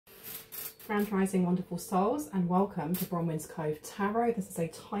Grand Rising, wonderful souls, and welcome to Bronwen's Cove Tarot. This is a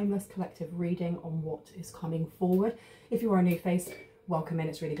timeless collective reading on what is coming forward. If you are a new face, welcome in.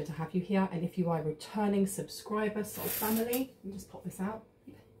 It's really good to have you here. And if you are a returning subscriber, soul family, let me just pop this out.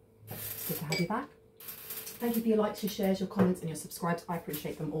 It's good to have you back. Thank you for your likes, your shares, your comments, and your subscribes. I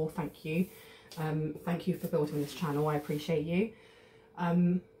appreciate them all. Thank you. Thank you for building this channel. I appreciate you.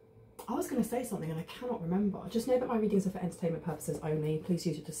 I was going to say something and I cannot remember. Just know that my readings are for entertainment purposes only. Please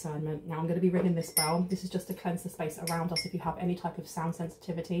use your discernment. Now I'm going to be ringing this bell. This is just to cleanse the space around us. If you have any type of sound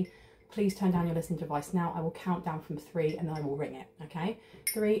sensitivity, please turn down your listening device now. I will count down from 3 and then I will ring it. Okay?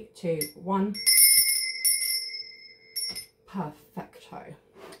 3, 2, 1. Perfecto.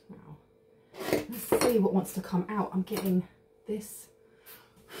 Now, let's see what wants to come out. I'm getting this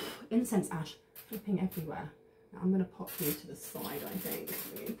incense ash flipping everywhere. Now I'm going to pop you to the side, I think.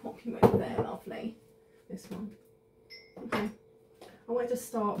 I'm going to pop you over there, lovely. This one. Okay. I want to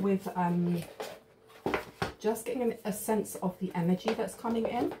start with just getting a sense of the energy that's coming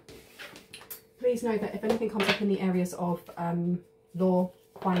in. Please know that if anything comes up in the areas of law,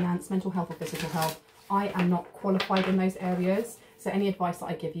 finance, mental health or physical health, I am not qualified in those areas. So any advice that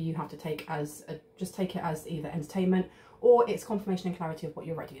I give you, you have to take as, just take it as either entertainment or it's confirmation and clarity of what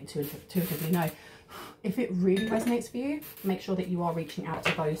you're already intuitively know. If it really resonates for you, make sure that you are reaching out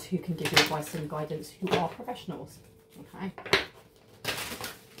to those who can give you advice and guidance, who are professionals. Okay.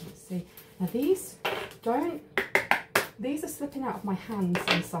 Let's see. Now these are slipping out of my hands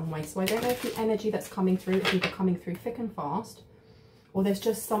in some way. So I don't know if the energy that's coming through is either coming through thick and fast, or there's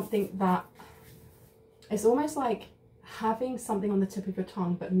just something that it's almost like having something on the tip of your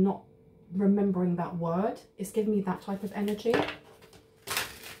tongue but not remembering that word. It's giving me that type of energy.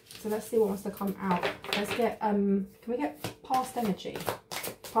 So let's see what wants to come out. Let's get can we get past energy?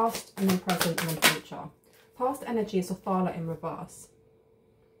 Past and then present and then future. Past energy is Othala in reverse.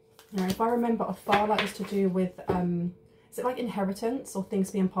 Now if I remember, Othala is to do with is it like inheritance or things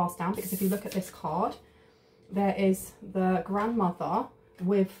being passed down? Because if you look at this card, there is the grandmother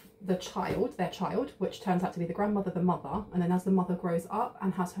with the child, their child, which turns out to be the grandmother, the mother, and then as the mother grows up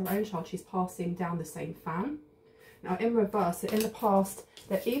and has her own child, she's passing down the same fan. Now in reverse, in the past,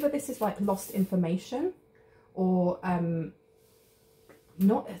 that either this is like lost information or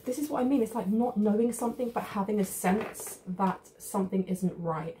not, this is what I mean, it's like not knowing something but having a sense that something isn't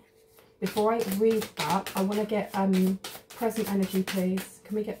right. Before I read that, I want to get present energy, please.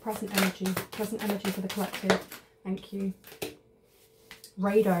 Can we get present energy? Present energy for the collective. Thank you.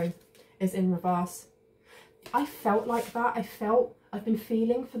 Rado is in reverse. I felt like that. I've been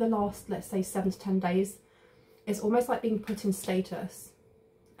feeling for the last, let's say, 7 to 10 days. It's almost like being put in status.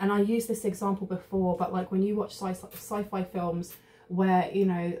 And I used this example before, but like when you watch sci-fi films where, you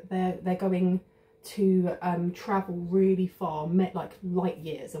know, they're going to travel really far, like light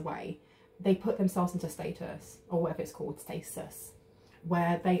years away, they put themselves into status, or whatever it's called, stasis,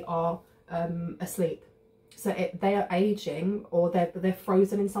 where they are asleep. So they are aging, or they're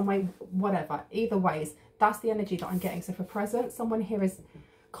frozen in some way, whatever. Either ways, that's the energy that I'm getting. So for present, someone here is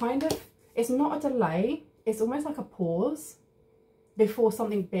kind of, it's not a delay, it's almost like a pause before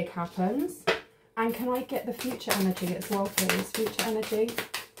something big happens. And can I get the future energy as well, please? Future energy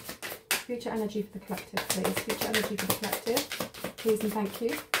for the collective, please. Future energy for the collective, please and thank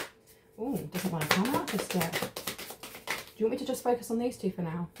you. Oh, doesn't want to come out just yet. Do you want me to just focus on these two for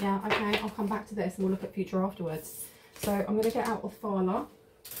now? Yeah, okay, I'll come back to this and we'll look at future afterwards. So I'm going to get out Othala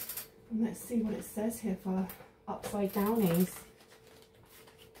and let's see what it says here for upside downies.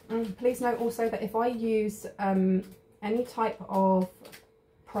 Please note also that if I use any type of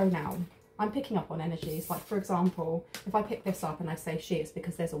pronoun, I'm picking up on energies. Like for example, if I pick this up and I say she, it's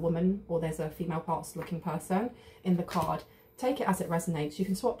because there's a woman or there's a female parts looking person in the card. Take it as it resonates. You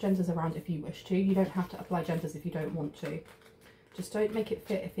can swap genders around if you wish to. You don't have to apply genders if you don't want to. Just don't make it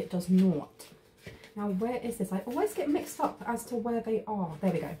fit if it does not. Now, where is this? I always get mixed up as to where they are.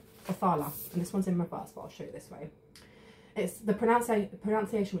 There we go. Othala. And this one's in reverse, but I'll show you this way. It's the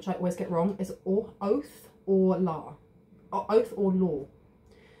pronunciation, which I always get wrong, is oath or law. Oath or law.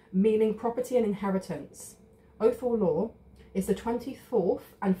 Meaning property and inheritance. Oath or law is the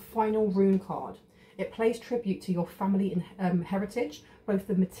 24th and final rune card. It pays tribute to your family heritage, both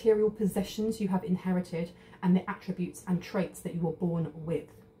the material possessions you have inherited and the attributes and traits that you were born with.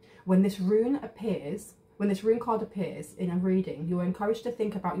 When this rune card appears in a reading, you're encouraged to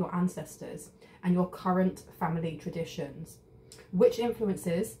think about your ancestors and your current family traditions. Which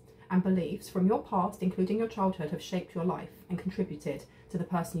influences and beliefs from your past, including your childhood, have shaped your life and contributed to the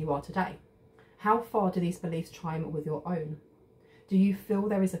person you are today? How far do these beliefs chime with your own? Do you feel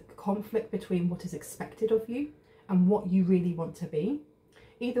there is a conflict between what is expected of you and what you really want to be?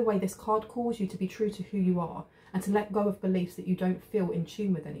 Either way, this card calls you to be true to who you are and to let go of beliefs that you don't feel in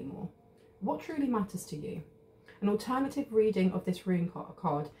tune with anymore. What truly matters to you? An alternative reading of this rune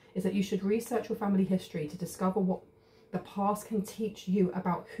card is that you should research your family history to discover what the past can teach you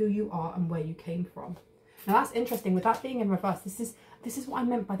about who you are and where you came from. Now that's interesting. With that being in reverse, this is what I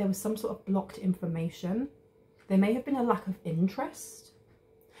meant by there was some sort of blocked information. There may have been a lack of interest,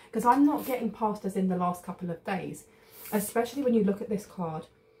 because I'm not getting past as in the last couple of days, especially when you look at this card.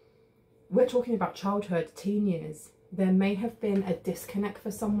 We're talking about childhood, teen years. There may have been a disconnect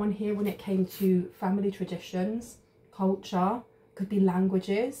for someone here when it came to family traditions, culture, could be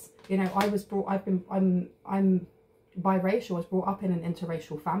languages. You know, I'm biracial. I was brought up in an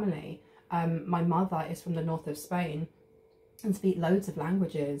interracial family. My mother is from the north of Spain and speak loads of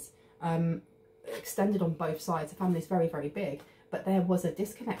languages, extended on both sides. The family is very, very big, but there was a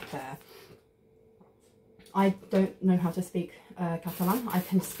disconnect there. I don't know how to speak Catalan. I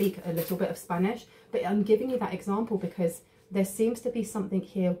can speak a little bit of Spanish, but I'm giving you that example because there seems to be something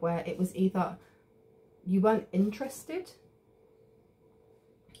here where it was either you weren't interested,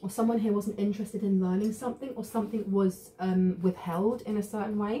 or someone here wasn't interested in learning something, or something was withheld in a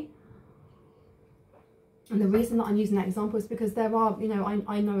certain way. And the reason that I'm using that example is because there are, you know,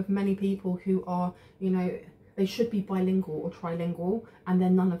 I know of many people who are, you know, they should be bilingual or trilingual, and they're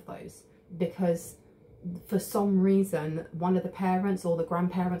none of those, because for some reason one of the parents or the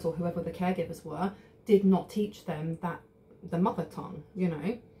grandparents or whoever the caregivers were did not teach them that the mother tongue, you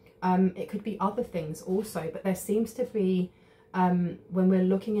know. It could be other things also, but there seems to be, when we're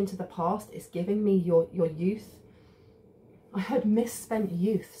looking into the past, it's giving me your youth. I heard misspent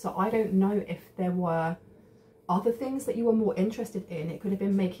youth, so I don't know if there were other things that you were more interested in. It could have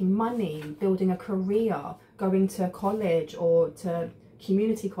been making money, building a career, going to college or to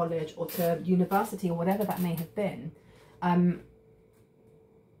community college or to university or whatever that may have been.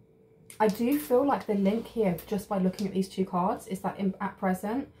 I do feel like the link here, just by looking at these two cards, is that at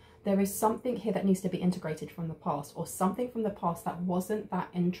present there is something here that needs to be integrated from the past, or something from the past that wasn't that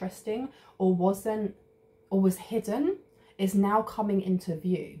interesting or was hidden is now coming into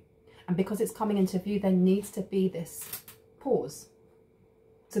view. And because it's coming into view, there needs to be this pause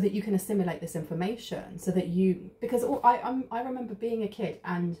so that you can assimilate this information, so that you, because I remember being a kid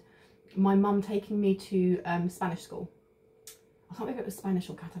and my mum taking me to Spanish school. I can't remember if it was Spanish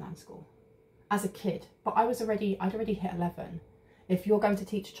or Catalan school as a kid, but I'd already hit 11. If you're going to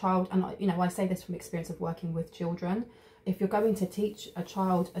teach a child, and you know, I say this from experience of working with children, if you're going to teach a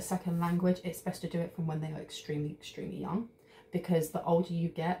child a second language, it's best to do it from when they are extremely, extremely young, because the older you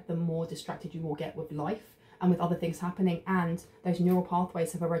get, the more distracted you will get with life and with other things happening, and those neural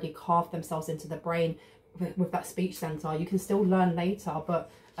pathways have already carved themselves into the brain with that speech center. You can still learn later,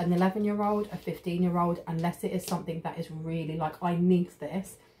 but an 11-year-old, a 15-year-old, unless it is something that is really like, I need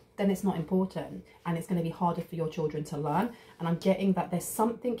this, then it's not important, and it's going to be harder for your children to learn. And I'm getting that there's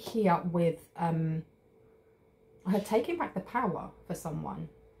something here with taking back the power for someone.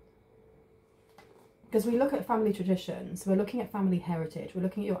 Because we look at family traditions, we're looking at family heritage, we're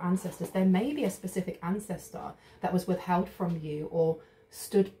looking at your ancestors. There may be a specific ancestor that was withheld from you or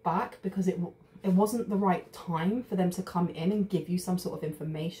stood back because it wasn't the right time for them to come in and give you some sort of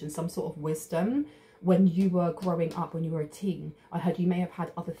information, some sort of wisdom when you were growing up, when you were a teen. I heard you may have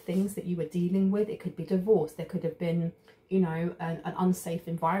had other things that you were dealing with. It could be divorce. There could have been, you know, an unsafe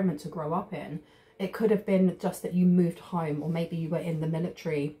environment to grow up in. It could have been just that you moved home, or maybe you were in the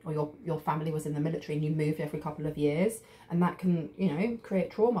military, or your family was in the military and you moved every couple of years, and that can, you know,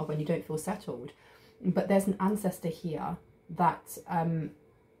 create trauma when you don't feel settled. But there's an ancestor here that,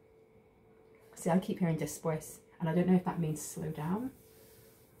 see, I keep hearing después, and I don't know if that means slow down.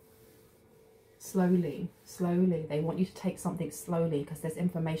 Slowly, slowly. They want you to take something slowly because there's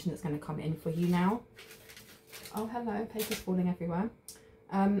information that's going to come in for you now. Oh, hello, paper's falling everywhere.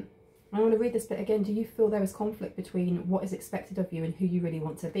 I want to read this bit again. Do you feel there is conflict between what is expected of you and who you really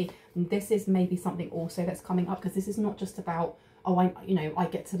want to be? And this is maybe something also that's coming up, because this is not just about, oh, I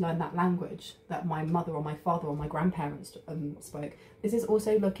get to learn that language that my mother or my father or my grandparents spoke. This is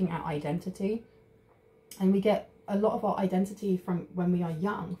also looking at identity, and we get a lot of our identity from when we are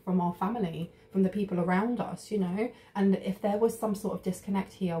young, from our family, from the people around us, you know. And if there was some sort of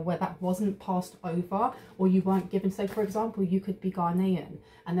disconnect here where that wasn't passed over, or you weren't given, so for example, you could be Ghanaian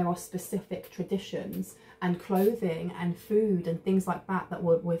and there are specific traditions and clothing and food and things like that that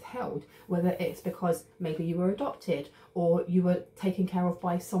were withheld, whether it's because maybe you were adopted or you were taken care of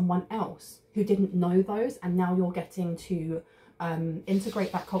by someone else who didn't know those, and now you're getting to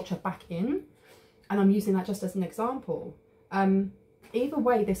integrate that culture back in. And I'm using that just as an example. Either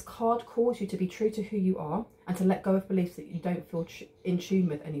way, this card calls you to be true to who you are and to let go of beliefs that you don't feel in tune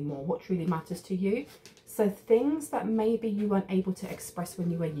with anymore, what truly matters to you. So things that maybe you weren't able to express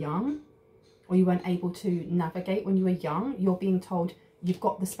when you were young, or you weren't able to navigate when you were young, you're being told you've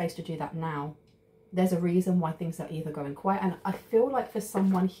got the space to do that now. There's a reason why things are either going quiet. And I feel like for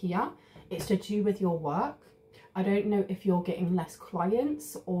someone here, it's to do with your work. I don't know if you're getting less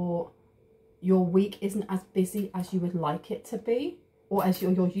clients or your week isn't as busy as you would like it to be, or as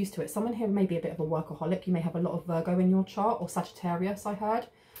you're used to it. Someone here may be a bit of a workaholic. You may have a lot of Virgo in your chart, or Sagittarius, I heard.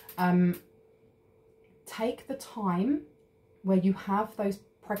 Take the time where you have those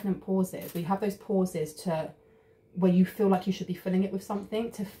pregnant pauses, where you have those pauses to where you feel like you should be filling it with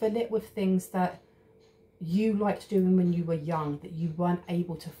something, to fill it with things that you liked doing when you were young that you weren't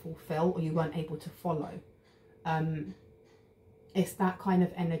able to fulfill or you weren't able to follow. It's that kind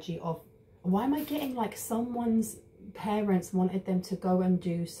of energy of, why am I getting like someone's parents wanted them to go and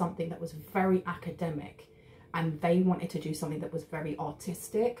do something that was very academic and they wanted to do something that was very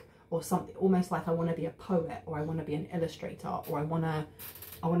artistic, or something almost like, I want to be a poet, or I want to be an illustrator, or I want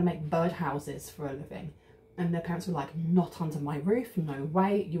to make birdhouses for a living. And their parents were like, not under my roof, no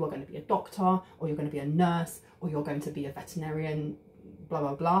way, you are going to be a doctor, or you're going to be a nurse, or you're going to be a veterinarian, blah,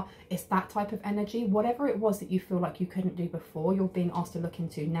 blah, blah. It's that type of energy. Whatever it was that you feel like you couldn't do before, you're being asked to look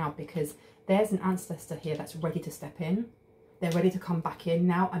into now, because there's an ancestor here that's ready to step in. They're ready to come back in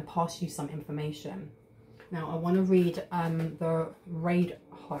now and pass you some information. Now, I want to read the Raid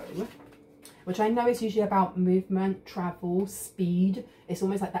Ho, which I know is usually about movement, travel, speed. It's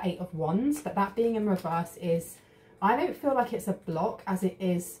almost like the 8 of Wands, but that being in reverse is, I don't feel like it's a block, as it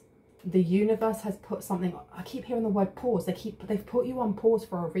is the universe has put something, I keep hearing the word pause, they've put you on pause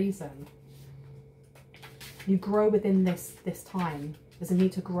for a reason. You grow within this time. There's a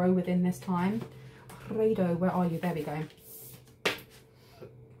need to grow within this time. Rado, where are you? There we go.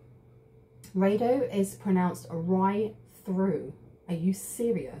 Rado is pronounced right through. Are you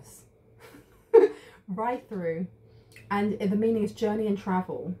serious? Right through. And the meaning is journey and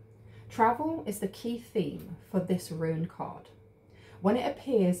travel. Travel is the key theme for this rune card. When it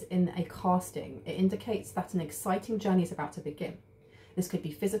appears in a casting, it indicates that an exciting journey is about to begin. This could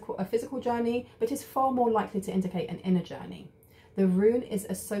be a physical journey, but is far more likely to indicate an inner journey. The rune is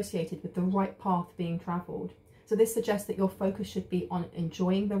associated with the right path being travelled. So this suggests that your focus should be on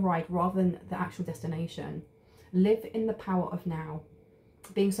enjoying the ride rather than the actual destination. Live in the power of now.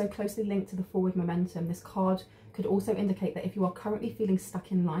 Being so closely linked to the forward momentum, this card could also indicate that if you are currently feeling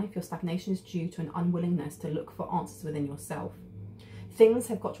stuck in life, your stagnation is due to an unwillingness to look for answers within yourself. Things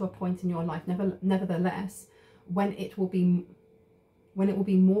have got to a point in your life, nevertheless, when it will be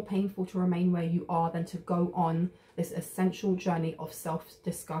more painful to remain where you are than to go on this essential journey of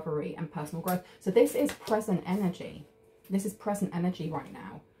self-discovery and personal growth. So this is present energy. This is present energy right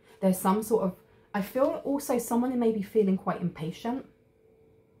now. There's some sort of, I feel also someone may be feeling quite impatient.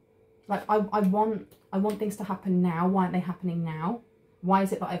 Like, I want things to happen now. Why aren't they happening now? Why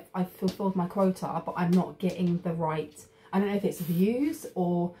is it that I've fulfilled my quota, but I'm not getting the right, I don't know if it's views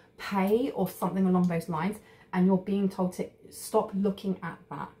or pay or something along those lines, and you're being told to stop looking at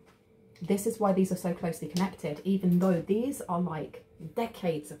that. This is why these are so closely connected, even though these are like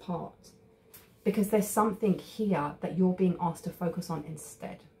decades apart, because there's something here that you're being asked to focus on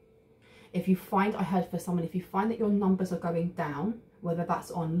instead. If you find, I heard for someone, if you find that your numbers are going down, whether that's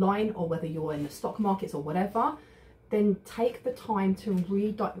online or whether you're in the stock markets or whatever, then take the time to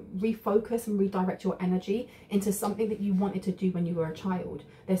refocus and redirect your energy into something that you wanted to do when you were a child.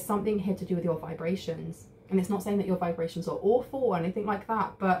 There's something here to do with your vibrations. And it's not saying that your vibrations are awful or anything like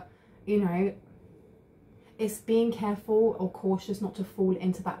that, but, you know, it's being careful or cautious not to fall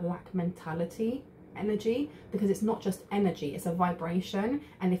into that lack mentality energy, because it's not just energy, it's a vibration.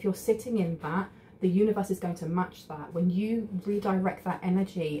 And if you're sitting in that, the universe is going to match that. When you redirect that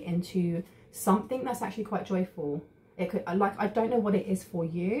energy into something that's actually quite joyful, it could, like, I don't know what it is for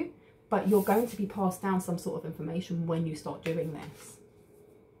you, but you're going to be passed down some sort of information when you start doing this.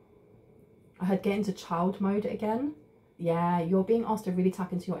 I heard get into child mode again. Yeah, you're being asked to really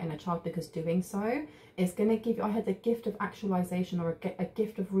tap into your inner child, because doing so is going to give you, I had the gift of actualization, or a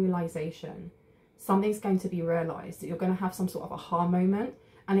gift of realization. Something's going to be realized, that you're going to have some sort of aha moment,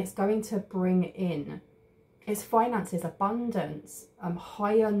 and it's going to bring in, it's finances, abundance,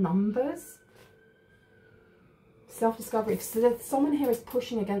 higher numbers, self-discovery. So someone here is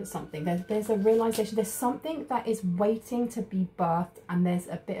pushing against something. There's a realization, there's something that is waiting to be birthed, and there's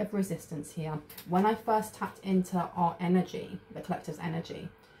a bit of resistance here. When I first tapped into our energy, the collective's energy,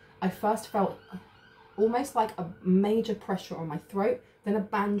 I first felt almost like a major pressure on my throat, then a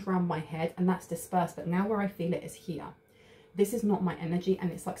band around my head, and that's dispersed. But now where I feel it is here. this is not my energy,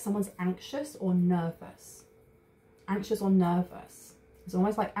 and it's like someone's anxious or nervous. Anxious or nervous. It's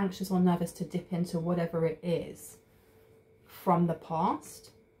almost like anxious or nervous to dip into whatever it is from the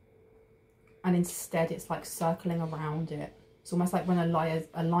past, and instead it's like circling around it. It's almost like when a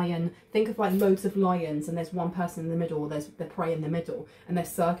lion, think of like loads of lions, and there's one person in the middle, there's the prey in the middle, and they're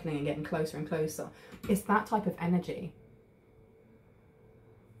circling and getting closer and closer. It's that type of energy.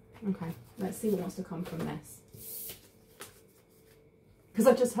 Okay, let's see what wants to come from this. Because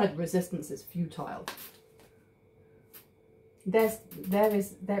I've just heard resistance is futile. There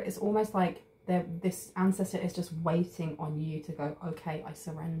is almost like this ancestor is just waiting on you to go, okay, I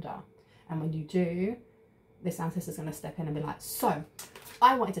surrender. And when you do, this ancestor is going to step in and be like, so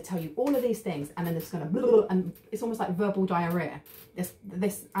I wanted to tell you all of these things, and then it's going to, and it's almost like verbal diarrhea.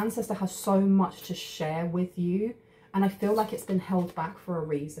 This ancestor has so much to share with you, and I feel like it's been held back for a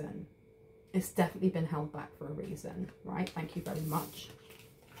reason. It's definitely been held back for a reason, right? Thank you very much.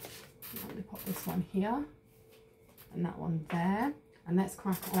 Let me pop this one here and that one there, and let's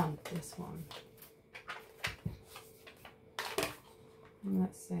crack on this one. And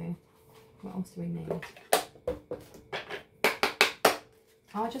let's see, what else do we need?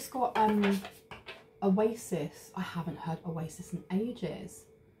 I just got Oasis. I haven't heard Oasis in ages.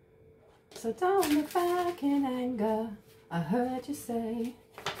 So don't look back in anger, I heard you say.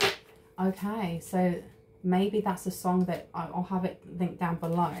 Okay, so maybe that's a song that I'll have it linked down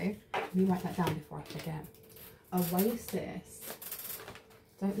below. Let me write that down before I forget. Oasis.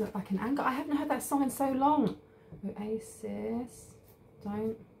 Don't look back in anger. I haven't heard that song in so long. Oasis.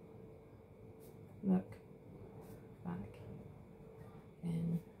 Don't look back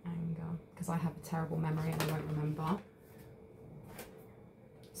in anger. Because I have a terrible memory and I won't remember.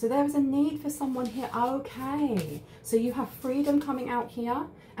 So there is a need for someone here. Okay. So you have freedom coming out here,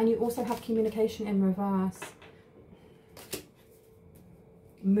 and you also have communication in reverse.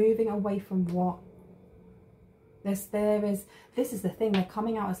 Moving away from what? This is the thing, they're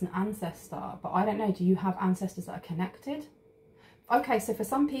coming out as an ancestor, but I don't know, do you have ancestors that are connected? Okay, so for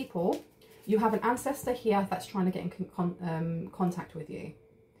some people, you have an ancestor here that's trying to get in contact with you.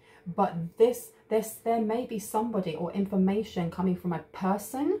 But there may be somebody or information coming from a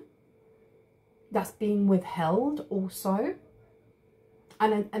person that's being withheld also.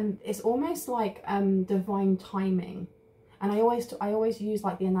 And it's almost like divine timing. And I always use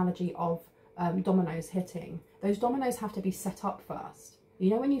like the analogy of dominoes hitting. Those dominoes have to be set up first.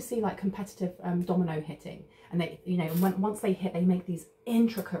 You know, when you see like competitive domino hitting, and they, you know, once they hit, they make these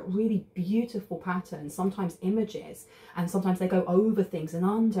intricate, really beautiful patterns, sometimes images, and sometimes they go over things and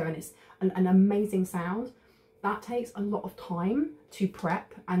under, and it's an amazing sound. That takes a lot of time to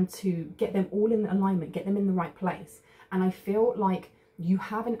prep and to get them all in alignment, get them in the right place. And I feel like you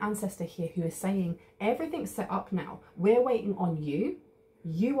have an ancestor here who is saying, everything's set up now. We're waiting on you.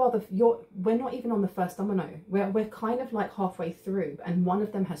 We're not even on the first domino. We're kind of like halfway through, and one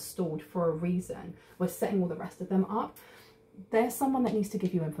of them has stalled for a reason. We're setting all the rest of them up. There's someone that needs to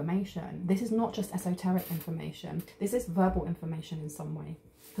give you information. This is not just esoteric information. This is verbal information in some way,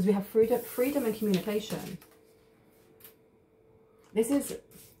 because we have freedom and communication. This is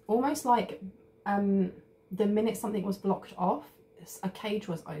almost like the minute something was blocked off, a cage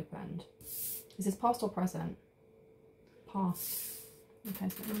was opened. Is this past or present? Past. Okay,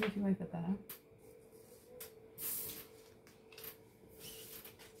 so let me move you over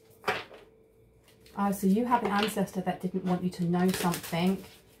there. So you have an ancestor that didn't want you to know something.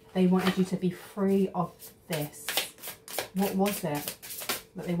 They wanted you to be free of this. What was it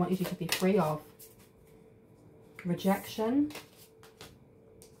that they wanted you to be free of? Rejection.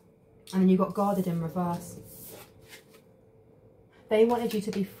 And then you got guarded in reverse. They wanted you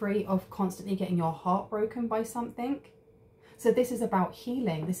to be free of constantly getting your heart broken by something. So this is about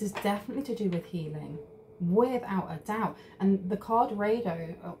healing. This is definitely to do with healing, without a doubt. And the card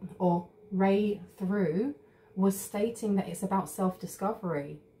Rado, or Ray Through, was stating that it's about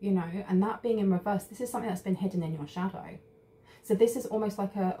self-discovery, you know, and that being in reverse, this is something that's been hidden in your shadow. So this is almost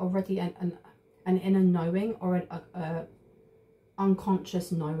like already an inner knowing, or an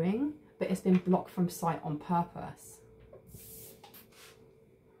unconscious knowing, but it's been blocked from sight on purpose.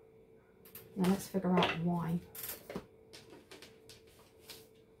 Now let's figure out why.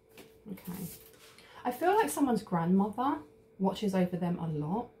 Okay. I feel like someone's grandmother watches over them a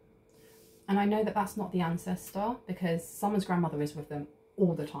lot. And I know that that's not the ancestor, because someone's grandmother is with them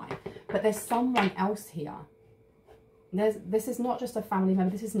all the time. But there's someone else here. This is not just a family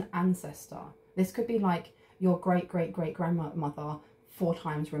member. This is an ancestor. This could be like your great-great-great-grandmother 4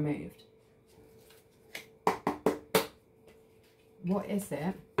 times removed. What is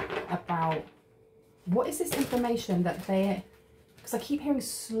it about What is this information that they're, because I keep hearing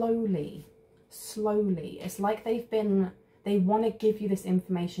slowly, slowly. It's like they want to give you this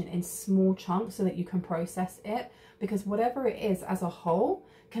information in small chunks so that you can process it, because whatever it is as a whole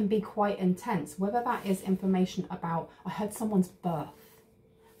can be quite intense. Whether that is information about, I heard someone's birth,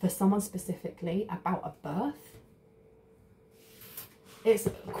 for someone specifically about a birth. It's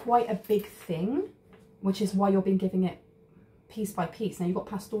quite a big thing, which is why you're being giving it piece by piece. Now you've got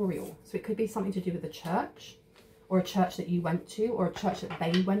pastoral, so it could be something to do with the church, or a church that you went to, or a church that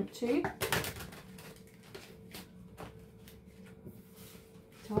they went to.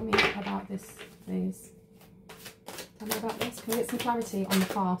 Tell me about this, please. Tell me about this. Can we get some clarity on the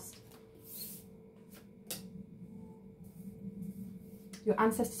past? Your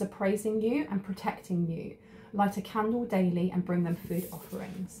ancestors are praising you and protecting you. Light a candle daily and bring them food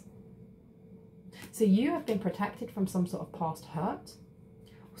offerings. So you have been protected from some sort of past hurt.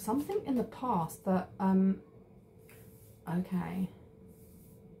 Something in the past that, okay.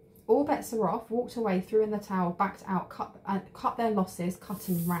 All bets are off, walked away, threw in the towel, backed out, cut their losses, cut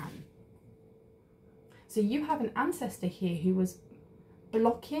and ran. So you have an ancestor here who was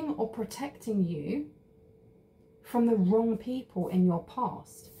blocking or protecting you from the wrong people in your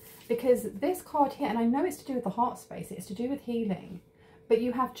past. Because this card here, and I know it's to do with the heart space, it's to do with healing, but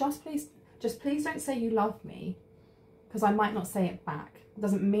you have just please don't say you love me, because I might not say it back. It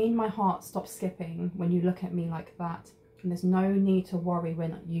doesn't mean my heart stops skipping when you look at me like that. And there's no need to worry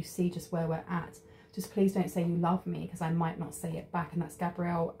when you see just where we're at. Just please don't say you love me, because I might not say it back. And that's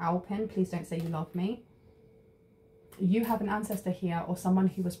Gabrielle Alpin. Please don't say you love me. You have an ancestor here, or someone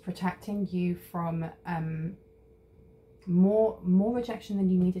who was protecting you from more rejection than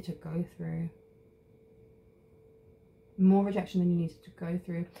you needed to go through. More rejection than you needed to go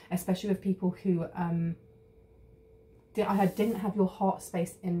through, especially with people who didn't have your heart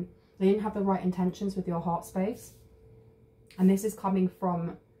space in. They didn't have the right intentions with your heart space. And this is coming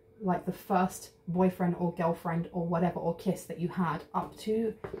from like the first boyfriend or girlfriend or whatever, or kiss that you had up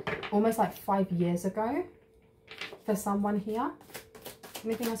to almost like 5 years ago for someone here.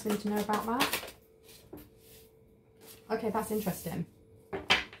 Anything else we need to know about that? Okay, that's interesting.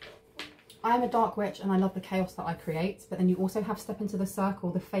 I am a dark witch and I love the chaos that I create, but then you also have step into the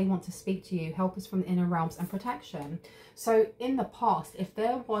circle, the Fae want to speak to you, help us from the inner realms and protection. So in the past, if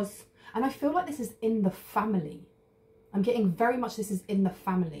there was, and I feel like this is in the family, I'm getting very much this is in the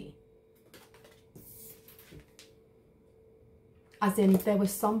family. As in there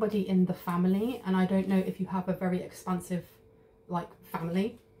was somebody in the family, and I don't know if you have a very expansive like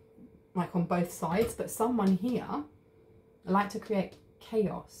family, like on both sides, but someone here like to create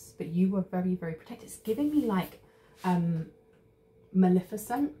chaos, but you were very, very protected. It's giving me like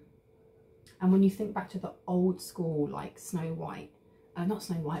Maleficent. And when you think back to the old school, like Snow White, not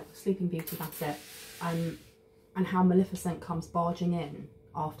Snow White, Sleeping Beauty, that's it. And how Maleficent comes barging in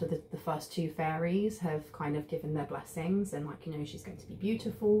after the first two fairies have kind of given their blessings, and like, you know, she's going to be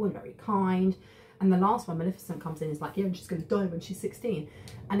beautiful and very kind. And the last one, Maleficent, comes in and is like, yeah, and she's going to die when she's 16.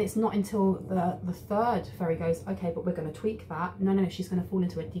 And it's not until the third fairy goes, okay, but we're going to tweak that. No, she's going to fall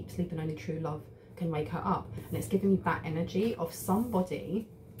into a deep sleep and only true love can wake her up. And it's giving me that energy of someone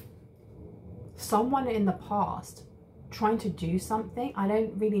in the past trying to do something. I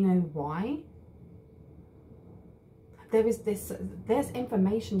don't really know why. There's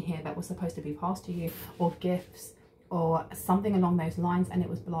information here that was supposed to be passed to you, or gifts, or something along those lines, and it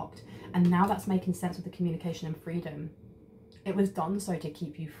was blocked. And now that's making sense with the communication and freedom. It was done so to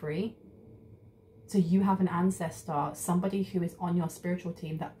keep you free. So you have an ancestor, somebody who is on your spiritual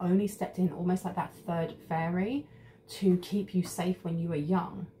team that only stepped in almost like that third fairy to keep you safe when you were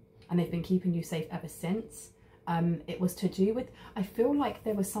young. And they've been keeping you safe ever since. It was to do with, I feel like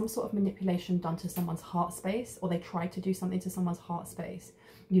there was some sort of manipulation done to someone's heart space, or they tried to do something to someone's heart space.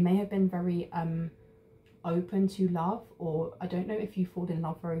 You may have been very open to love, or I don't know if you fall in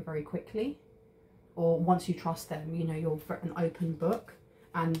love very, very quickly, or once you trust them, you know, you're an open book,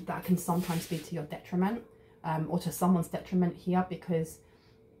 and that can sometimes be to your detriment, or to someone's detriment here, because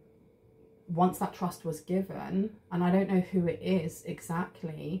once that trust was given, and I don't know who it is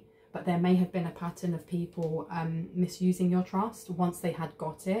exactly, but there may have been a pattern of people misusing your trust once they had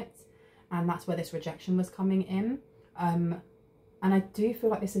got it, and that's where this rejection was coming in. And I do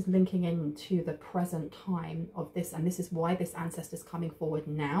feel like this is linking into the present time of this, and this is why this ancestor is coming forward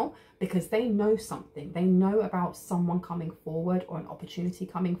now, because they know something. They know about someone coming forward, or an opportunity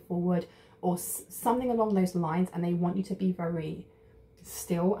coming forward, or something along those lines, and they want you to be very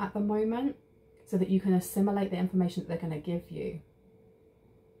still at the moment so that you can assimilate the information that they're going to give you.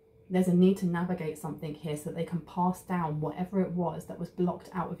 There's a need to navigate something here so that they can pass down whatever it was that was blocked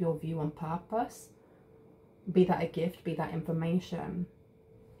out of your view on purpose. Be that a gift, be that information.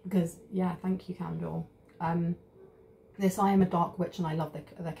 Because, yeah, thank you, Candle. This, I am a dark witch and I love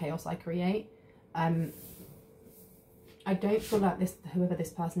the chaos I create. I don't feel like whoever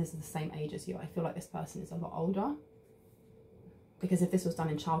this person is the same age as you. I feel like this person is a lot older. Because if this was done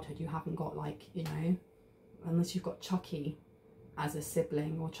in childhood, you haven't got, like, you know, unless you've got Chucky as a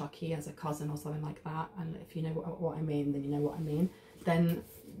sibling or Chucky as a cousin or something like that. And if you know what I mean, then you know what I mean. Then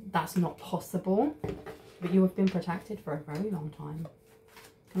that's not possible. But you have been protected for a very long time.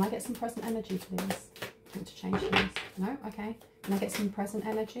 Can I get some present energy, please? I want to change things. No? Okay. Can I get some present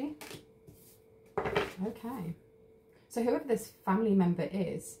energy? Okay. So whoever this family member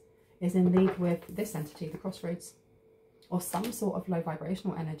is in league with this entity, the Crossroads, or some sort of low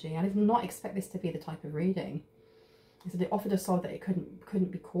vibrational energy. I did not expect this to be the type of reading. So they offered a soul that it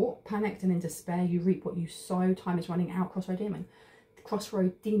couldn't be caught. Panicked and in despair, you reap what you sow. Time is running out. Crossroad demon.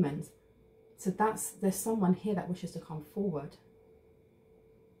 Crossroad demons. So there's someone here that wishes to come forward.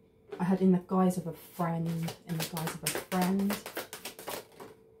 I had in the guise of a friend,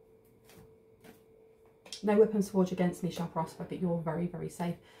 No weapons forged against me shall prosper, but you're very, very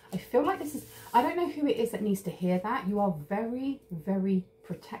safe. I feel like this is, I don't know who it is that needs to hear that. You are very, very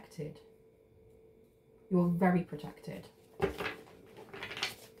protected. You're very protected.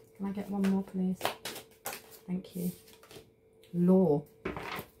 Can I get one more, please? Thank you. Law.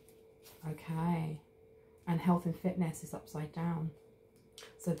 Okay. And health and fitness is upside down.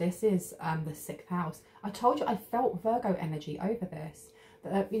 So this is the 6th house. I told you I felt Virgo energy over this.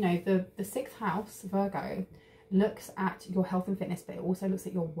 You know, the 6th house, Virgo, looks at your health and fitness, but it also looks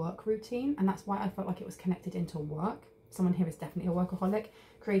at your work routine. And that's why I felt like it was connected into work. Someone here is definitely a workaholic.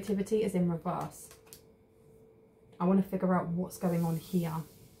 Creativity is in reverse. I want to figure out what's going on here.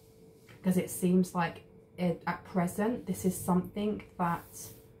 Because it seems like at present, this is something that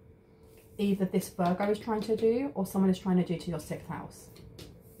either this Virgo is trying to do or someone is trying to do to your 6th house.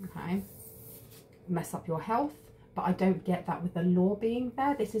 Okay. Mess up your health. But I don't get that with the law being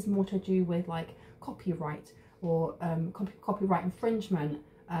there. This is more to do with like copyright or copyright infringement.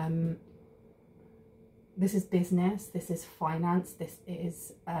 This is business. This is finance. This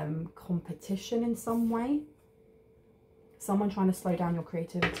is competition in some way. Someone trying to slow down your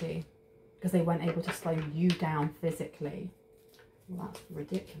creativity because they weren't able to slow you down physically. Well, that's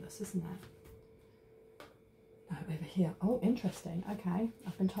ridiculous, isn't it? Oh, over here. Oh, interesting. Okay.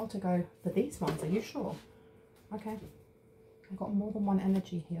 I've been told to go for these ones. Are you sure? Okay, I've got more than one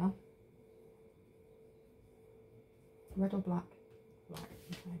energy here. Red or black? Black,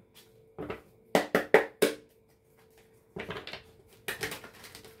 okay.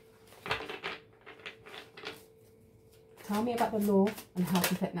 Tell me about the law and health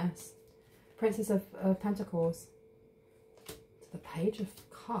and fitness. Princess of Pentacles. The Page of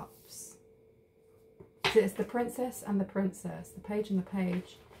Cups. So it's the princess and the princess. The page and the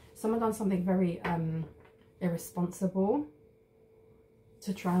page. Someone done something very irresponsible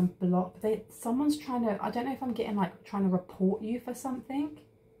to try and block. Someone's trying to, I don't know if I'm getting like trying to report you for something.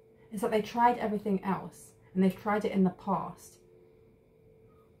 It's like they tried everything else and they've tried it in the past.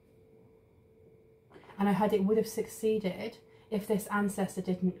 And I heard it would have succeeded if this ancestor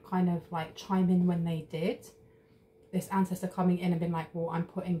didn't kind of like chime in when they did. This ancestor coming in and being like, well, I'm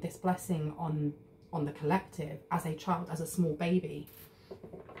putting this blessing on the collective as a child, as a small baby.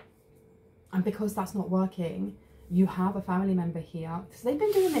 And because that's not working, you have a family member here. So they've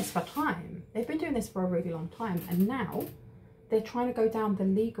been doing this for time. They've been doing this for a really long time. And now they're trying to go down the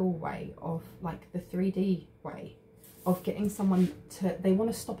legal way of like the 3D way of getting someone to, they want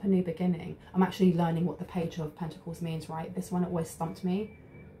to stop a new beginning. I'm actually learning what the Page of Pentacles means, right? This one always stumped me.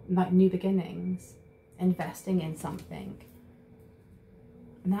 Like new beginnings, investing in something.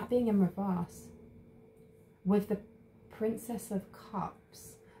 And that being in reverse. With the Princess of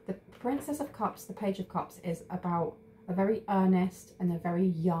Cups. The Princess of Cups, the Page of Cups, is about a very earnest and a very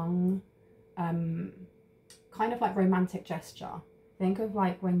young, kind of like romantic gesture. Think of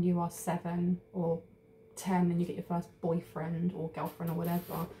like when you are 7 or 10 and you get your first boyfriend or girlfriend or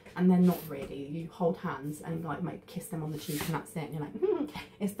whatever, and they're not really. You hold hands and like might kiss them on the cheek and that's it. And you're like,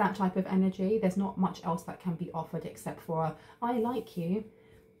 it's that type of energy. There's not much else that can be offered except for I like you.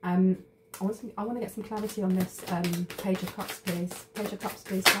 I want to get some clarity on this Page of Cups, please. Page of Cups,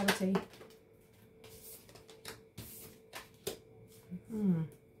 please, clarity.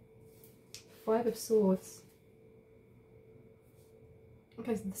 Five of Swords.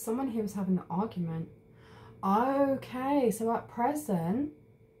 Okay, so someone here is having an argument. Okay, so at present,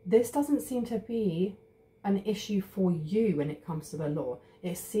 this doesn't seem to be an issue for you when it comes to the law.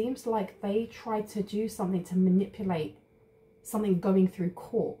 It seems like they tried to do something to manipulate something going through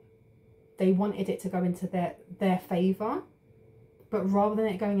court. they wanted it to go into their favour, but rather than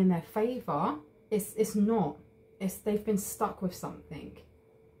it going in their favour, it's not. They've been stuck with something.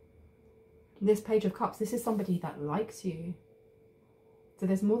 This Page of Cups, this is somebody that likes you. So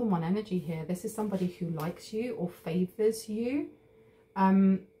there's more than one energy here. This is somebody who likes you or favours you.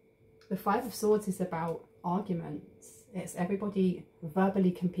 The Five of Swords is about arguments. It's everybody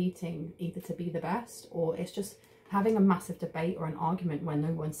verbally competing either to be the best, or it's just having a massive debate or an argument where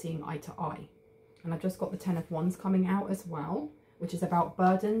no one's seeing eye to eye. And I've just got the Ten of Wands coming out as well, which is about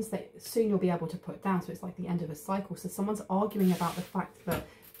burdens that soon you'll be able to put down. So it's like the end of a cycle. So someone's arguing about the fact that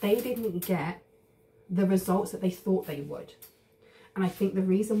they didn't get the results that they thought they would. And I think the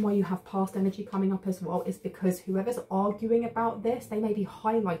reason why you have past energy coming up as well is because whoever's arguing about this, they may be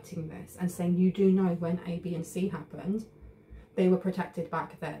highlighting this and saying, you do know when A, B and C happened, they were protected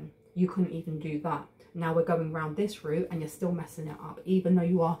back then. You couldn't even do that. Now we're going around this route and you're still messing it up, even though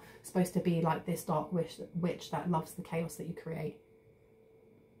you are supposed to be like this dark witch that loves the chaos that you create.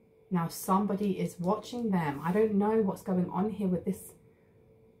 Now somebody is watching them. I don't know what's going on here with this.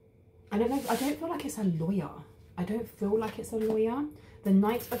 I don't know. I don't feel like it's a lawyer. I don't feel like it's a lawyer. The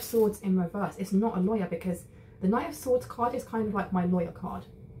Knight of Swords in reverse. It's not a lawyer, because the Knight of Swords card is kind of like my lawyer card.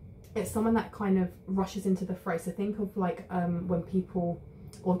 It's someone that kind of rushes into the fray. So think of like when people,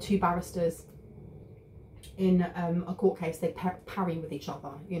 or two barristers in a court case, they parry with each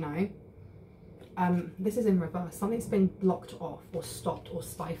other, you know. This is in reverse. Something's been blocked off or stopped or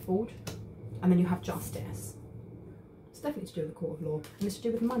stifled, and then you have justice. It's definitely to do with the court of law, and it's to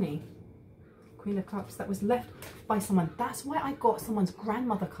do with money. Queen of Cups that was left by someone. That's why I got someone's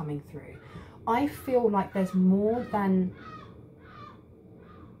grandmother coming through. I feel like there's more than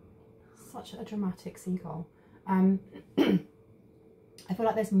such a dramatic seagull. I feel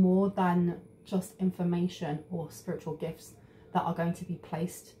like there's more than just information or spiritual gifts that are going to be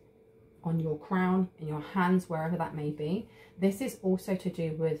placed on your crown, in your hands, wherever that may be. This is also to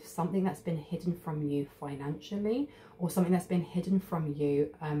do with something that's been hidden from you financially, or something that's been hidden from you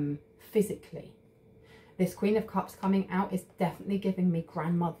physically. This Queen of Cups coming out is definitely giving me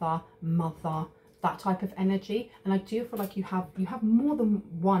grandmother, mother, that type of energy. And I do feel like you have more than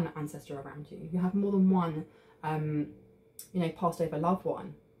one ancestor around you. You have more than one you know, passed over loved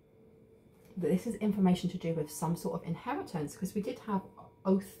one. But this is information to do with some sort of inheritance, because we did have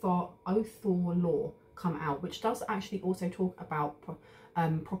Othor law come out, which does actually also talk about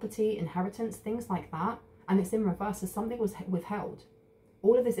property, inheritance, things like that. And it's in reverse, so something was withheld.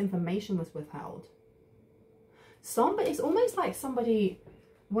 All of this information was withheld. It's almost like somebody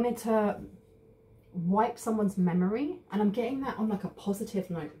wanted to wipe someone's memory, and I'm getting that on like a positive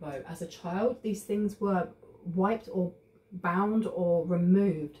note though. As a child, these things were wiped or bound or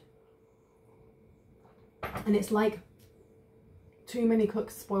removed, and it's like too many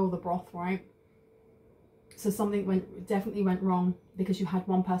cooks spoil the broth, right? So something definitely went wrong, because you had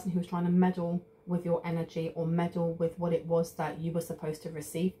one person who was trying to meddle with your energy, or meddle with what it was that you were supposed to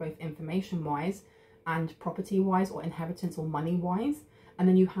receive, both information wise and property wise, or inheritance or money wise. And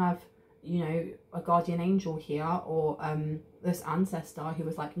then you have, you know, a guardian angel here, or this ancestor who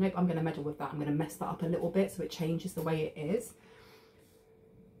was like, nope, I'm going to meddle with that, I'm going to mess that up a little bit so it changes the way it is.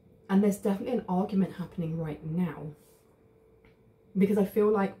 And there's definitely an argument happening right now, because I feel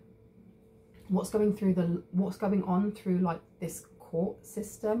like what's going on through like this court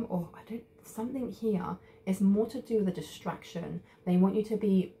system, or something here is more to do with a distraction. They want you to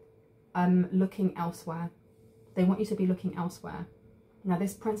be looking elsewhere. They want you to be looking elsewhere. Now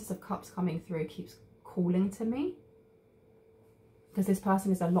this Princess of Cups coming through keeps calling to me, because this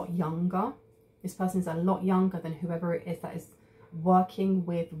person is a lot younger. This person is a lot younger than whoever it is that is working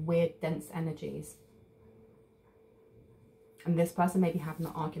with weird, dense energies. And this person may be having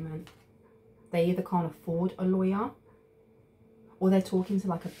an argument. They either can't afford a lawyer, or they're talking to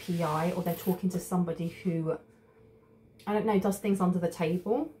like a PI, or they're talking to somebody who, I don't know, does things under the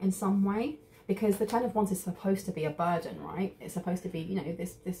table in some way. Because the Ten of Wands is supposed to be a burden, right? It's supposed to be, you know,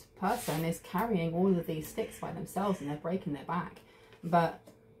 this person is carrying all of these sticks by themselves and they're breaking their back. But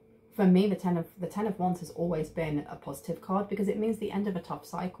for me, the Ten of Wands has always been a positive card, because it means the end of a tough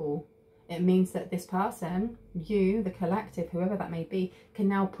cycle. It means that this person, you, the collective, whoever that may be, can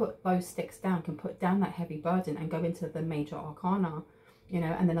now put those sticks down, can put down that heavy burden and go into the major arcana, you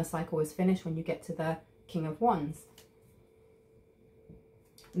know, and then a cycle is finished when you get to the King of Wands.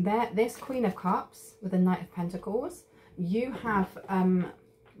 This Queen of Cups with the Knight of Pentacles, you have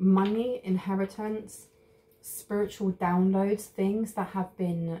money, inheritance, spiritual downloads, things that have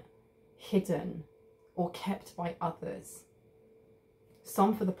been hidden or kept by others.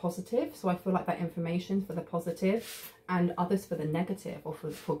 Some for the positive, so I feel like that information for the positive, and others for the negative, or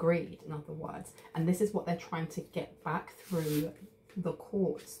for greed, in other words. And this is what they're trying to get back through the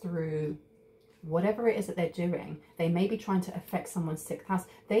courts, through whatever it is that they're doing. They may be trying to affect someone's 6th house.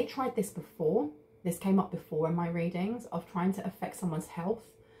 They tried this before. This came up before in my readings, of trying to affect someone's health,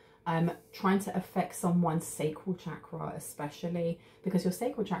 trying to affect someone's sacral chakra, especially because your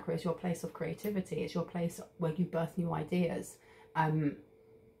sacral chakra is your place of creativity. It's your place where you birth new ideas.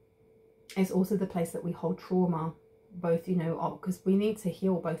 It's also the place that we hold trauma, both, you know, because we need to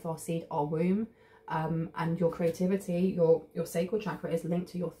heal both our seed, our womb, and your creativity. Your sacral chakra is linked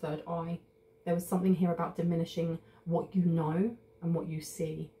to your 3rd eye. There was something here about diminishing what you know and what you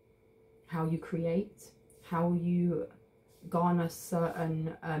see, how you create, how you garner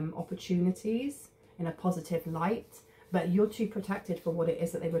certain opportunities in a positive light, but you're too protected for what it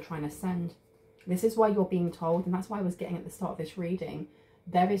is that they were trying to send. This is why you're being told, and that's why I was getting at the start of this reading,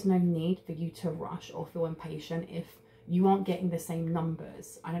 there is no need for you to rush or feel impatient if you aren't getting the same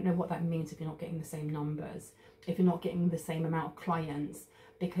numbers. I don't know what that means if you're not getting the same numbers, if you're not getting the same amount of clients,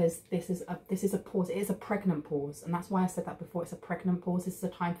 because this is a pause. It is a pregnant pause, and that's why I said that before. It's a pregnant pause. This is a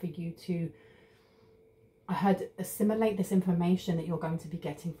time for you to, I heard, assimilate this information that you're going to be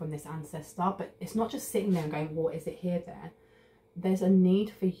getting from this ancestor. But it's not just sitting there and going, what is it here, there? There's a need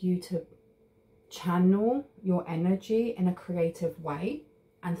for you to channel your energy in a creative way,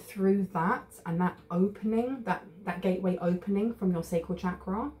 and through that, and that opening, that gateway opening from your sacral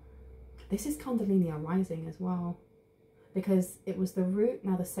chakra, this is Kundalini arising as well, because it was the root,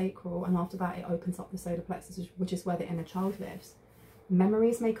 now the sacral, and after that it opens up the solar plexus, which is where the inner child lives.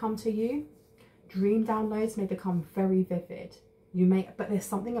 Memories may come to you, dream downloads may become very vivid. You may, but there's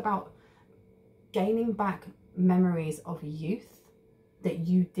something about gaining back memories of youth that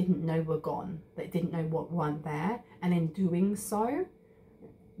you didn't know were gone, that didn't know what weren't there, and in doing so,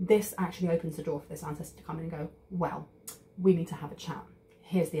 this actually opens the door for this ancestor to come in and go, well, we need to have a chat.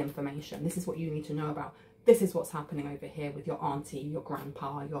 Here's the information. This is what you need to know about. This is what's happening over here with your auntie, your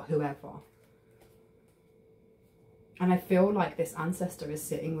grandpa, your whoever. And I feel like this ancestor is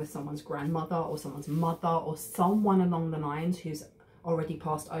sitting with someone's grandmother or someone's mother or someone along the lines who's already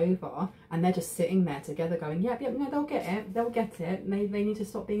passed over, and they're just sitting there together going, yep, no, they'll get it. They'll get it. They need to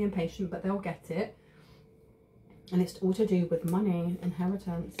stop being impatient, but they'll get it. And it's all to do with money,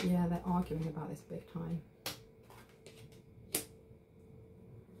 inheritance. Yeah, they're arguing about this big time.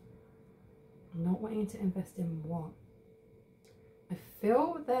 Not wanting to invest in what? I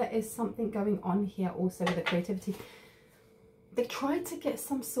feel there is something going on here also with the creativity. They tried to get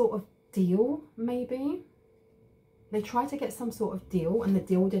some sort of deal, maybe. They tried to get some sort of deal and the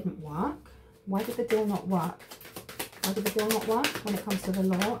deal didn't work. Why did the deal not work? Why did the deal not work when it comes to the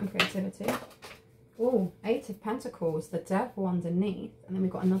law and creativity? Oh, 8 of Pentacles, the Devil underneath. And then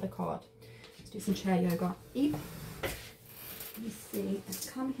we've got another card. Let's do some chair yoga. Let me see. Let's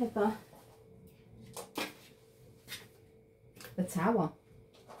come hither. The Tower.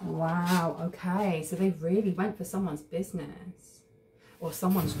 Wow, okay. So they really went for someone's business or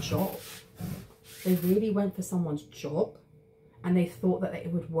someone's job. They really went for someone's job, and they thought that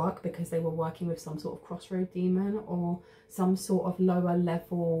it would work because they were working with some sort of crossroad demon or some sort of lower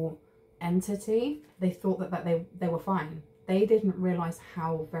level entity. They thought that they were fine. They didn't realize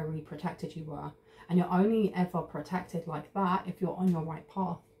how very protected you were, and you're only ever protected like that if you're on your right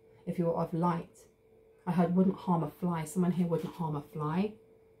path, if you're of light. I heard wouldn't harm a fly. Someone here wouldn't harm a fly.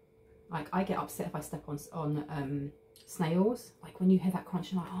 Like, I get upset if I step on snails. Like when you hear that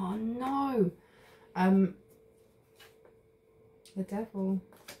crunch, you're like, oh no. The Devil.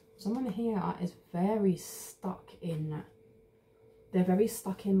 Someone here is very stuck in. They're very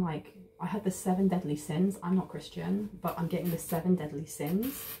stuck in, like, I had the 7 deadly sins. I'm not Christian, but I'm getting the 7 deadly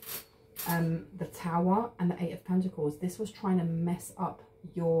sins. The Tower and the 8 of Pentacles. This was trying to mess up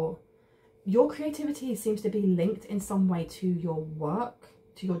your creativity. Seems to be linked in some way to your work,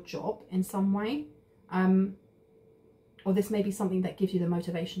 to your job in some way. Or this may be something that gives you the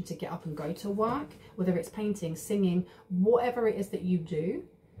motivation to get up and go to work, whether it's painting, singing, whatever it is that you do.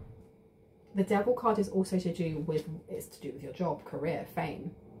 The Devil card is also to do with, it's to do with your job, career,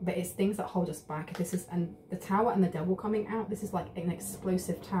 fame, but it's things that hold us back. This is, and the Tower and the Devil coming out, this is like an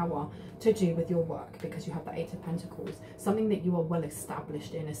explosive tower to do with your work, because you have the 8 of Pentacles, something that you are well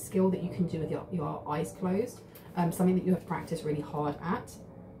established in, a skill that you can do with your eyes closed, something that you have practiced really hard at.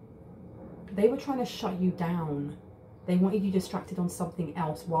 They were trying to shut you down. They wanted you distracted on something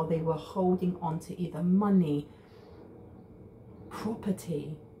else while they were holding on to either money,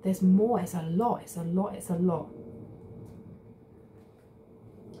 property. There's more. It's a lot. It's a lot. It's a lot.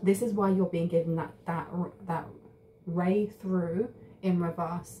 This is why you're being given that ray through in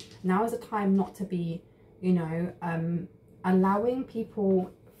reverse. Now is a time not to be, you know, allowing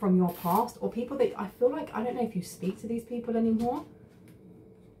people from your past, or people that I feel like, I don't know if you speak to these people anymore.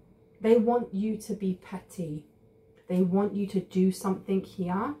 They want you to be petty. They want you to do something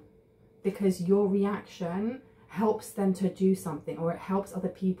here because your reaction helps them to do something, or it helps other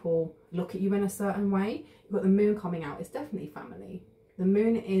people look at you in a certain way. You've got the moon coming out. It's definitely family. The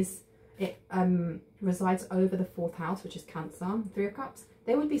moon is, it resides over the 4th house, which is Cancer. 3 of Cups.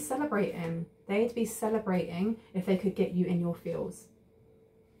 They would be celebrating. They'd be celebrating if they could get you in your feels.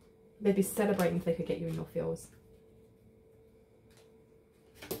 They'd be celebrating if they could get you in your feels.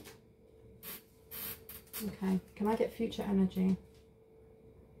 Okay, can I get future energy?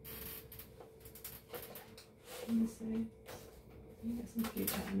 Let me see. Let me get some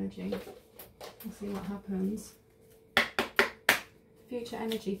future energy. We'll see what happens. Future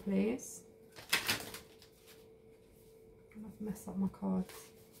energy, please. I've messed up my cards.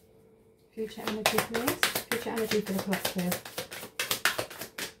 Future energy, please. Future energy for the collective.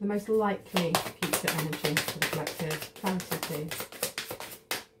 The most likely future energy for the collective. Clarity, please.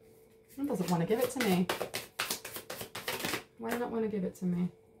 It doesn't want to give it to me. Why do you not want to give it to me?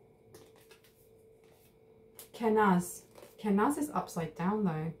 Kenaz. Kenaz is upside down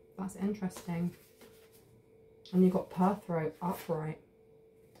though. That's interesting. And you've got Perthrow upright.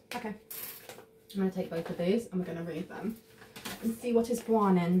 Okay. I'm going to take both of these and we're going to read them and see what is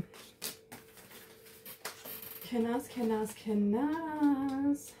Bronwen. Kenaz, Kenaz,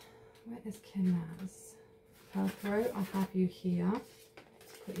 Kenaz. Where is Kenaz? Perthrow, I have you here.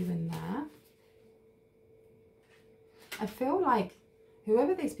 Put you in there. I feel like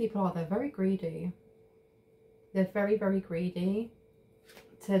whoever these people are, they're very greedy. They're very, very greedy.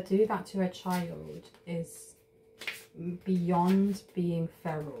 To do that to a child is beyond being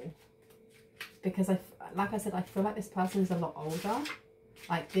feral. Because, like I said, I feel like this person is a lot older.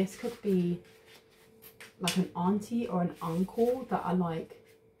 Like, this could be like an auntie or an uncle that are like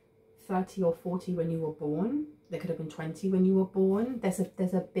 30 or 40 when you were born. They could have been 20 when you were born. There's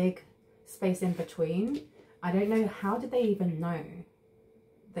a big space in between. I don't know, how did they even know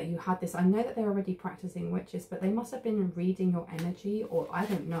that you had this? I know that they're already practicing witches, but they must have been reading your energy, or I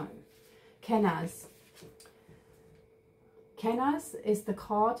don't know. Kenaz. Kenaz is the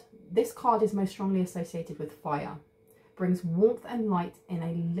card. This card is most strongly associated with fire. Brings warmth and light in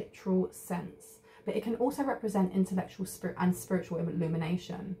a literal sense. But it can also represent intellectual and spiritual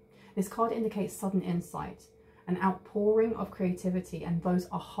illumination. This card indicates sudden insight, an outpouring of creativity, and those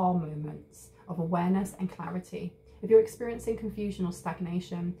aha moments of awareness and clarity. If you're experiencing confusion or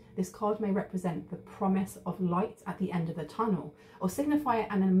stagnation, this card may represent the promise of light at the end of the tunnel, or signify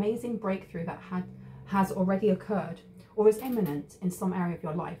an amazing breakthrough that has already occurred or is imminent in some area of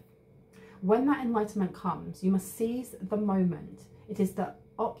your life. When that enlightenment comes, you must seize the moment. It is the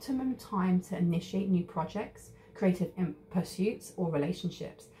optimum time to initiate new projects, creative pursuits, or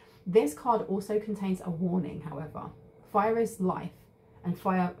relationships. This card also contains a warning, however. Fire is life, and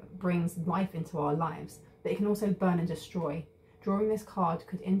fire brings life into our lives, but it can also burn and destroy. Drawing this card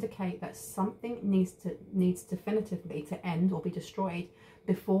could indicate that something needs definitively to end or be destroyed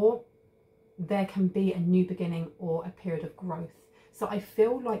before there can be a new beginning or a period of growth. So I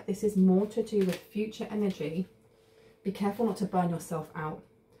feel like this is more to do with future energy. Be careful not to burn yourself out.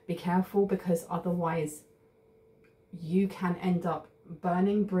 Be careful, because otherwise you can end up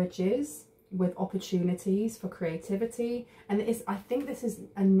burning bridges with opportunities for creativity. And I think this is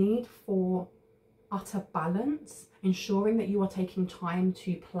a need for utter balance, ensuring that you are taking time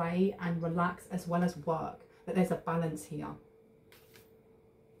to play and relax as well as work, that there's a balance here.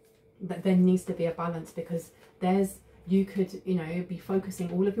 That there needs to be a balance, because you could, you know, be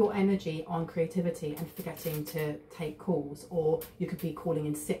focusing all of your energy on creativity and forgetting to take calls, or you could be calling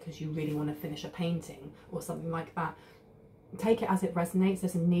in sick because you really want to finish a painting or something like that. Take it as it resonates.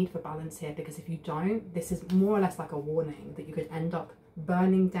 There's a need for balance here, because if you don't, this is more or less like a warning that you could end up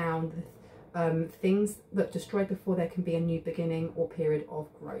burning down things that destroyed before there can be a new beginning or period of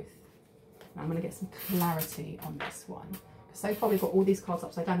growth. Now I'm going to get some clarity on this one. So far we've got all these cards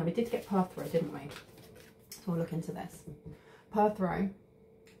upside down, and we did get Perthrow, didn't we? So we'll look into this. Perthrow.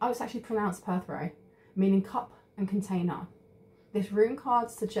 Oh, it's actually pronounced Perthrow, meaning cup and container. This rune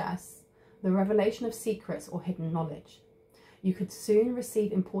card suggests the revelation of secrets or hidden knowledge. You could soon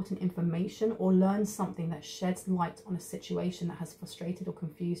receive important information or learn something that sheds light on a situation that has frustrated or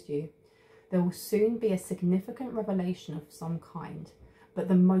confused you. There will soon be a significant revelation of some kind, but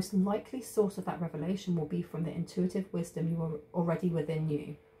the most likely source of that revelation will be from the intuitive wisdom you are already within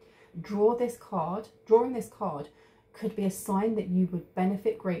you. Drawing this card could be a sign that you would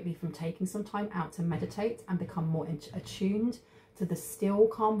benefit greatly from taking some time out to meditate and become more attuned to the still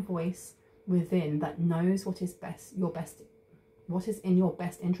calm voice within that knows what is best, what is in your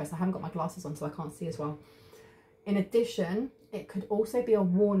best interest. I haven't got my glasses on, so I can't see as well. In addition, it could also be a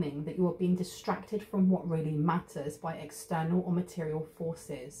warning that you are being distracted from what really matters by external or material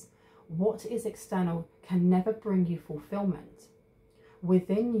forces. What is external can never bring you fulfillment.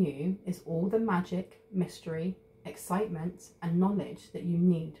 Within you is all the magic, mystery, excitement and knowledge that you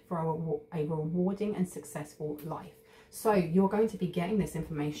need for a rewarding and successful life. So you're going to be getting this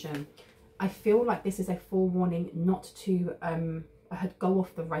information. I feel like this is a forewarning not to go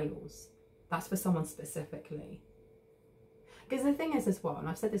off the rails. That's for someone specifically. Because the thing is as well, and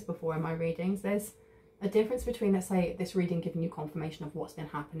I've said this before in my readings, there's a difference between, let's say, this reading giving you confirmation of what's been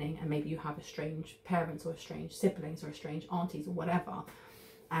happening, and maybe you have estranged parents or estranged siblings or estranged aunties or whatever.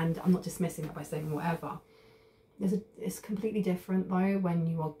 And I'm not dismissing that by saying whatever. It's completely different though when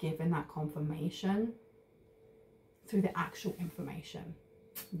you are given that confirmation through the actual information.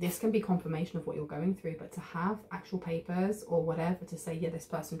 This can be confirmation of what you're going through, but to have actual papers or whatever to say, yeah, this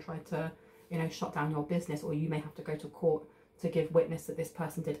person tried to, you know, shut down your business, or you may have to go to court to give witness that this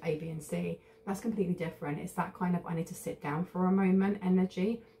person did A, B and C, that's completely different. It's that kind of I need to sit down for a moment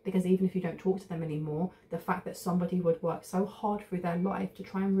energy, because even if you don't talk to them anymore, the fact that somebody would work so hard through their life to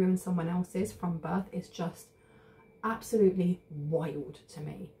try and ruin someone else's from birth is just absolutely wild to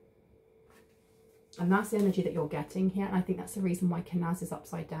me. And that's the energy that you're getting here, and I think that's the reason why Kenaz is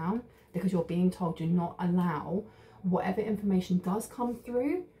upside down, because you're being told do not allow whatever information does come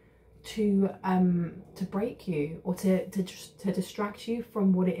through to break you or to distract you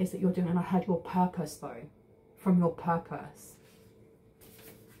from what it is that you're doing. And I heard your purpose though, from your purpose.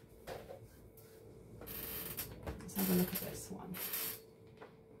 Let's have a look at this one.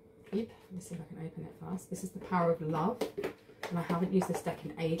 Yep, let's see if I can open it first. This is the Power of Love, and I haven't used this deck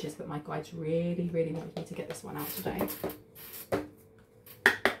in ages, but my guides really wanted me to get this one out today.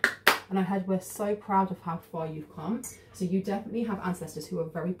 And I heard we're so proud of how far you've come. So you definitely have ancestors who are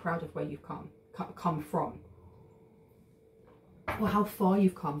very proud of where you've come from. Or how far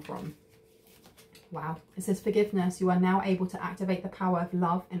you've come from. Wow. It says forgiveness. You are now able to activate the power of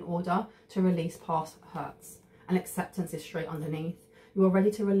love in order to release past hurts. And acceptance is straight underneath. You are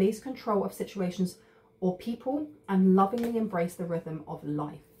ready to release control of situations or people and lovingly embrace the rhythm of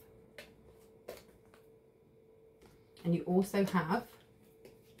life. And you also have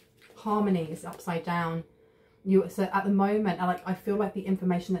harmony is upside down. So at the moment, I feel like the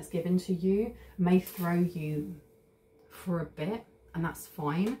information that's given to you may throw you for a bit, and that's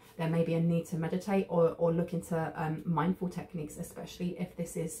fine. There may be a need to meditate or look into mindful techniques, especially if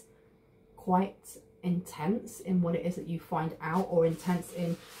this is quite intense in what it is that you find out, or intense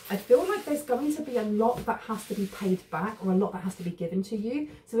in, I feel like there's going to be a lot that has to be paid back, or a lot that has to be given to you.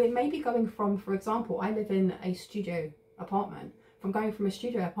 So it may be going from, for example, I live in a studio apartment, from going from a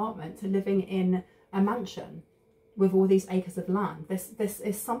studio apartment to living in a mansion with all these acres of land. This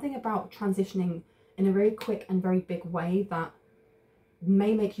is something about transitioning in a very quick and very big way that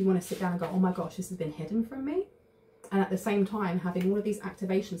may make you want to sit down and go, oh my gosh, this has been hidden from me. And at the same time, having all of these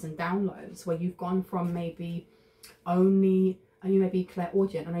activations and downloads where you've gone from maybe you may be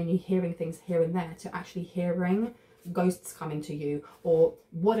clairaudient and only hearing things here and there, to actually hearing ghosts coming to you, or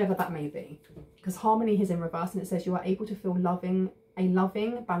whatever that may be. Because harmony is in reverse, and it says you are able to feel a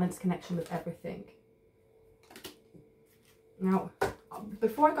loving, balanced connection with everything. Now,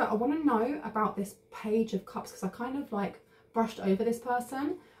 before I go, I want to know about this Page of Cups, because I kind of like brushed over this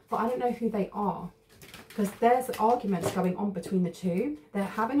person, but I don't know who they are. Because there's arguments going on between the two. They're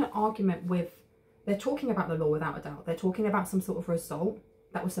having an argument they're talking about the law without a doubt. They're talking about some sort of result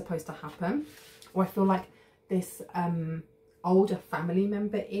that was supposed to happen. Or I feel like this older family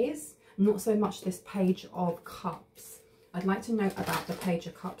member is, not so much this Page of Cups. I'd like to know about the Page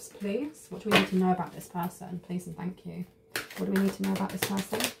of Cups, please. What do we need to know about this person? Please and thank you. What do we need to know about this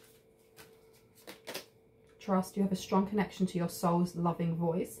person? Trust. You have a strong connection to your soul's loving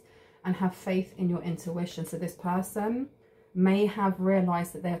voice and have faith in your intuition. So this person may have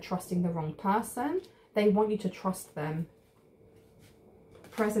realized that they are trusting the wrong person. They want you to trust them.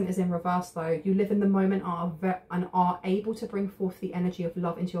 Present is in reverse though. You live in the moment and are able to bring forth the energy of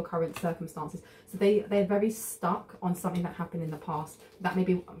love into your current circumstances. So they're very stuck on something that happened in the past. That may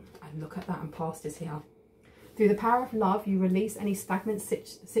be, and look at that, and past is here. Through the power of love, you release any stagnant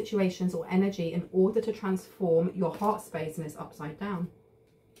situations or energy in order to transform your heart space, and it's upside down.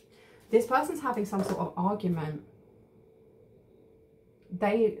 This person's having some sort of argument.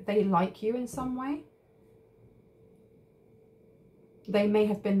 They like you in some way. They may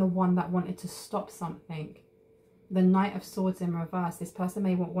have been the one that wanted to stop something. The Knight of Swords in reverse. This person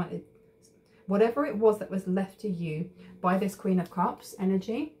may want whatever it was that was left to you by this Queen of Cups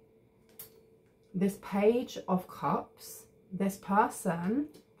energy, this Page of Cups, this person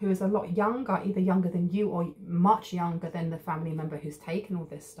who is a lot younger, either younger than you or much younger than the family member who's taken all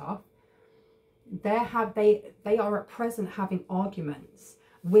this stuff, they are at present having arguments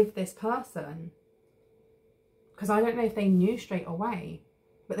with this person. Because I don't know if they knew straight away,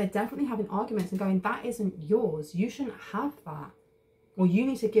 but they're definitely having arguments and going, that isn't yours, you shouldn't have that, or you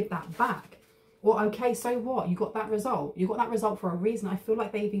need to give that back. Or okay, so what, you got that result, you got that result for a reason. I feel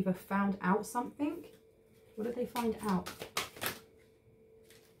like they've either found out something. What did they find out?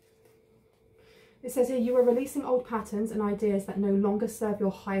 It says here, you are releasing old patterns and ideas that no longer serve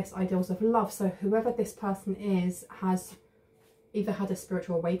your highest ideals of love. So whoever this person is has either had a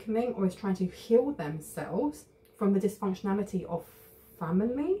spiritual awakening or is trying to heal themselves from the dysfunctionality of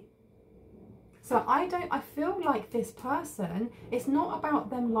family. So I feel like this person, it's not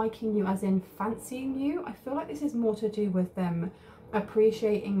about them liking you as in fancying you. I feel like this is more to do with them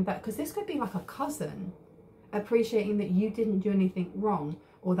appreciating that, because this could be like a cousin appreciating that you didn't do anything wrong,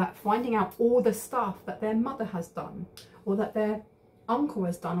 or that finding out all the stuff that their mother has done or that their uncle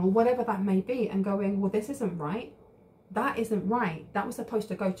has done or whatever that may be, and going, well, this isn't right, that isn't right, that was supposed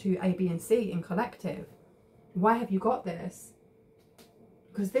to go to A, B and C in collective, why have you got this?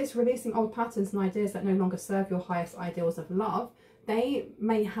 Because this releasing old patterns and ideas that no longer serve your highest ideals of love, they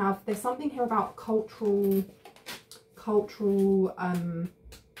may have, there's something here about cultural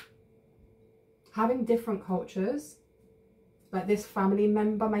having different cultures. Like this family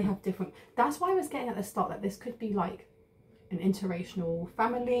member may have different, that's why I was getting at the start that this could be like an interracial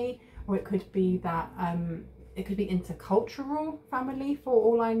family, or it could be that it could be intercultural family for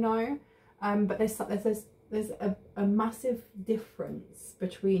all I know. But there's a massive difference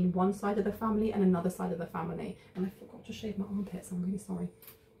between one side of the family and another side of the family. And I forgot to shave my armpits, I'm really sorry.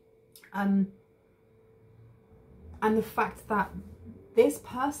 And the fact that this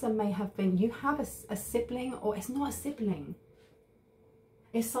person may have been, you have a sibling, or it's not a sibling,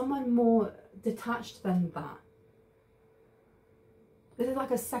 it's someone more detached than that. This is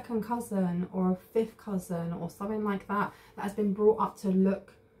like a second cousin or a fifth cousin or something like that, that has been brought up to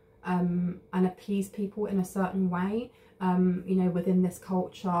look and appease people in a certain way. You know, within this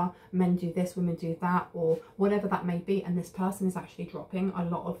culture, men do this, women do that, or whatever that may be. And this person is actually dropping a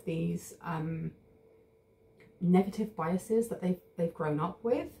lot of these negative biases that they've grown up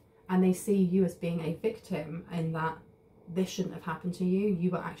with, and they see you as being a victim, in that this shouldn't have happened to you.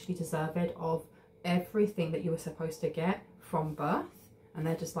 You were actually deserving of everything that you were supposed to get from birth. And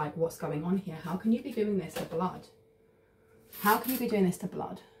they're just like, what's going on here? How can you be doing this to blood? How can you be doing this to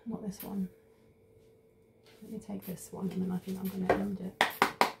blood? Not this one. Let me take this one, and then I think I'm going to end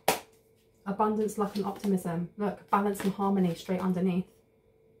it. Abundance, luck and optimism. Look, balance and harmony straight underneath.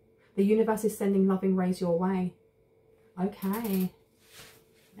 The universe is sending loving rays your way. Okay.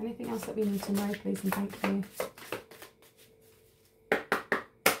 Anything else that we need to know, please and thank you.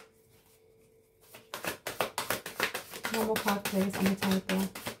 One more card, please, on the table.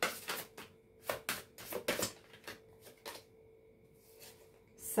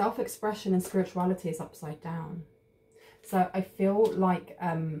 Self-expression and spirituality is upside down. So I feel like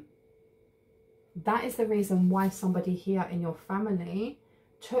that is the reason why somebody here in your family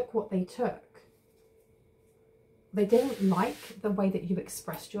took what they took. They didn't like the way that you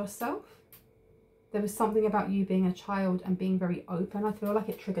expressed yourself. There was something about you being a child and being very open. I feel like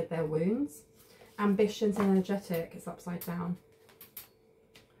it triggered their wounds. Ambitions and energetic is upside down.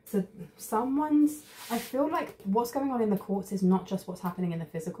 So I feel like what's going on in the courts is not just what's happening in the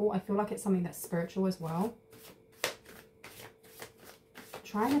physical. I feel like it's something that's spiritual as well.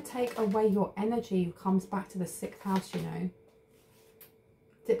 Trying to take away your energy comes back to the 6th house, you know.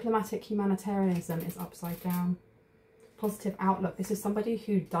 Diplomatic humanitarianism is upside down. Positive outlook. This is somebody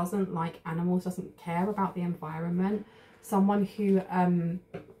who doesn't like animals, doesn't care about the environment. Someone who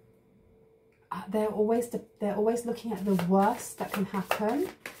they're always looking at the worst that can happen.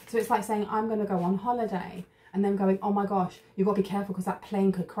 So it's like saying, I'm going to go on holiday, and then going, oh my gosh, you've got to be careful because that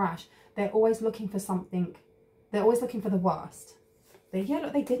plane could crash. They're always looking for something. They're always looking for the worst. Yeah,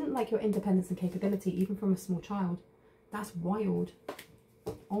 look, they didn't like your independence and capability, even from a small child. That's wild.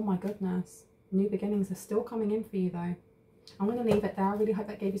 Oh my goodness. New beginnings are still coming in for you though. I'm going to leave it there. I really hope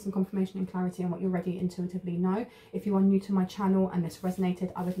that gave you some confirmation and clarity on what you already intuitively know. If you are new to my channel and this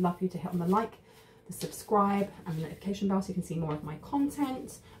resonated, I would love you to hit on the like, the subscribe and the notification bell so you can see more of my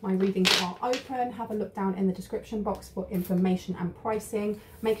content. My readings are open. Have a look down in the description box for information and pricing.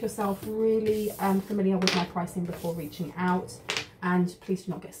 Make yourself really familiar with my pricing before reaching out. And please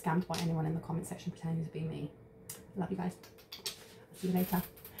do not get scammed by anyone in the comment section pretending to be me. Love you guys. See you later.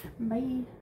 Bye.